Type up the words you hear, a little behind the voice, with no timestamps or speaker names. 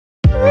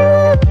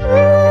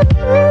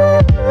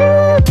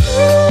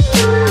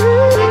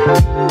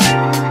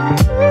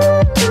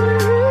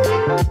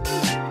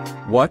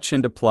Watch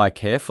and apply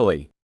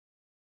carefully.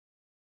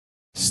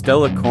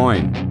 Stellar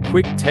Coin,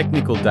 quick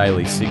technical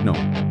daily signal.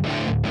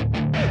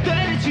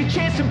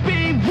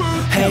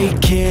 Hey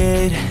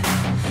kid,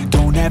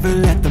 don't ever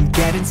let them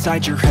get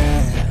inside your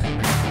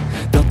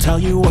head. They'll tell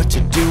you what to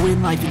do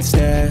in life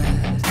instead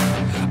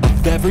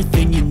of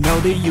everything you know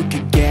that you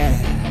could get.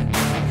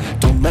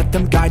 Don't let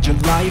them guide your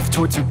life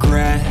towards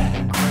regret.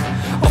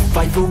 I'll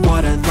fight for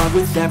what I love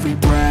with every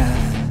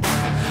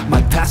breath.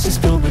 My past is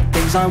filled with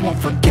things I won't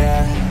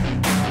forget.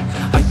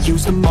 I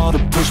use them all to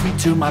push me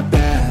to my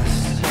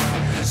best.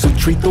 So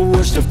treat the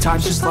worst of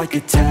times just like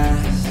a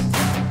test.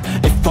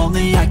 If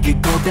only I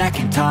could go back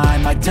in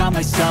time, I'd tell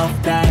myself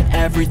that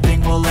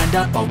everything will end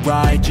up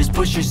alright. Just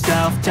push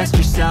yourself, test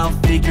yourself,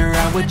 figure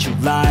out what you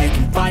like,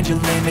 and find your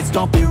limits,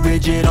 don't be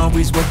rigid,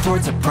 always work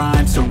towards a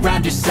prime.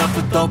 Surround yourself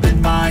with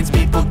open minds,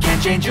 people can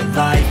change your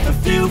life. A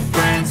few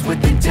friends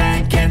with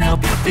intent can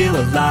help you feel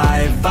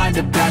alive. Find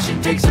a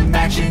passion, take some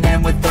action,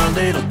 and with a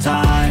little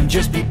time,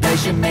 just be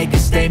patient, make a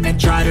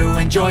statement, try to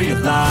enjoy your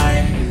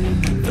life.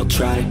 They'll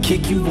try to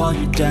kick you while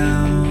you're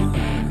down.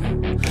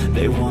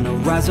 They wanna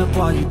rise up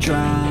while you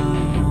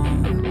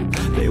drown.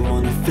 They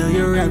wanna fill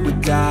your head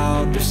with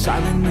doubt. They're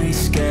silently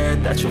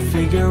scared that you'll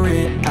figure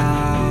it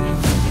out.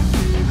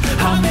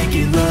 I'll make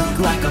it look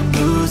like I'm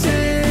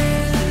losing,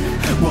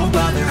 won't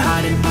bother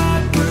hiding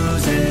my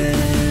bruises.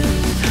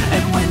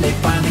 And when they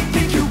finally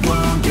think you're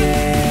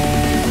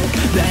wounded,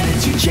 then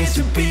it's your chance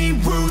to be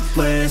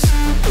ruthless.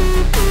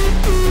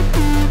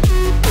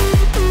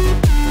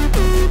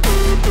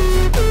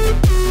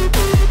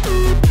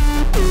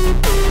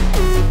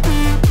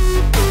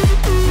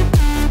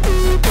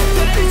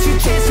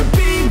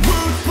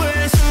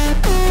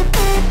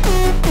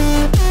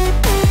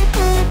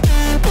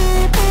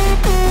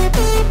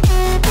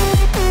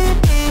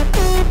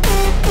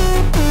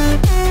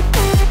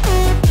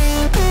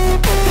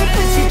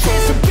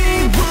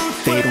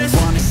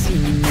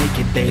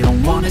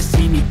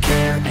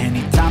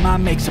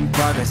 Make some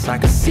progress, I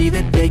can see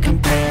that they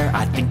compare.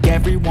 I think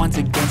everyone's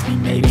against me,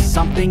 maybe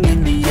something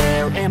in the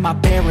air. Am I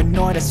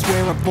paranoid? I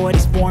swear a void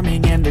is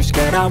forming and they're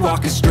scared. I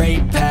walk a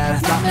straight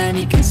path, not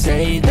many can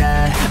say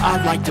that.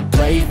 I like to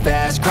play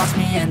fast, cross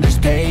me and there's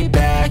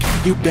payback.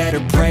 You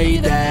better pray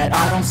that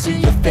I don't see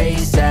your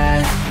face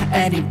at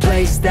any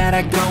place that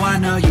I go. I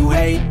know you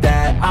hate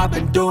that. I've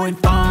been doing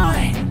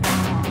fine,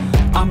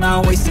 I'm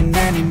not wasting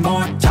any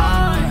more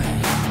time.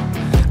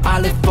 I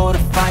live for the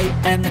fight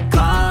and the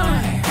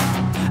climb,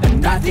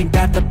 and I think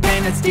that the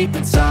pain that's deep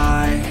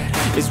inside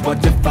is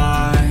what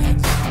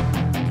defines.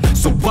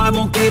 So I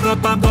won't give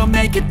up, I'm gonna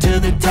make it to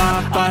the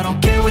top. I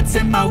don't care what's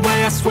in my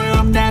way, I swear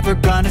I'm never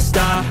gonna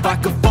stop. I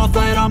could fall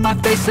flat on my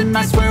face and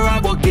I swear I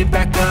will get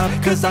back up,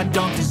 cause I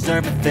don't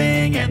deserve a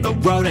thing and the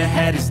road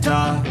ahead is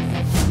tough.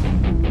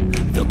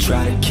 They'll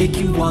try to kick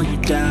you while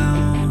you're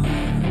down.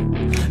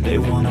 They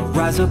wanna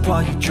rise up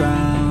while you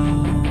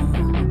drown.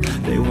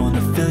 They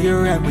wanna fill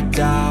your head with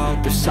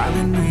doubt. They're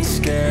silently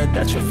scared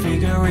that you'll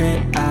figure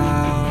it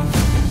out.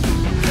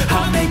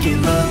 I'll make it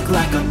look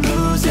like I'm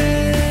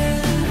losing,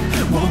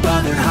 won't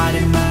bother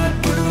hiding my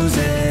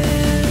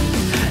bruises.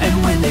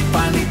 And when they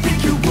finally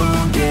think you're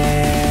wounded,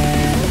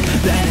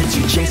 then it's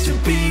your chance to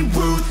be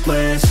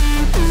ruthless.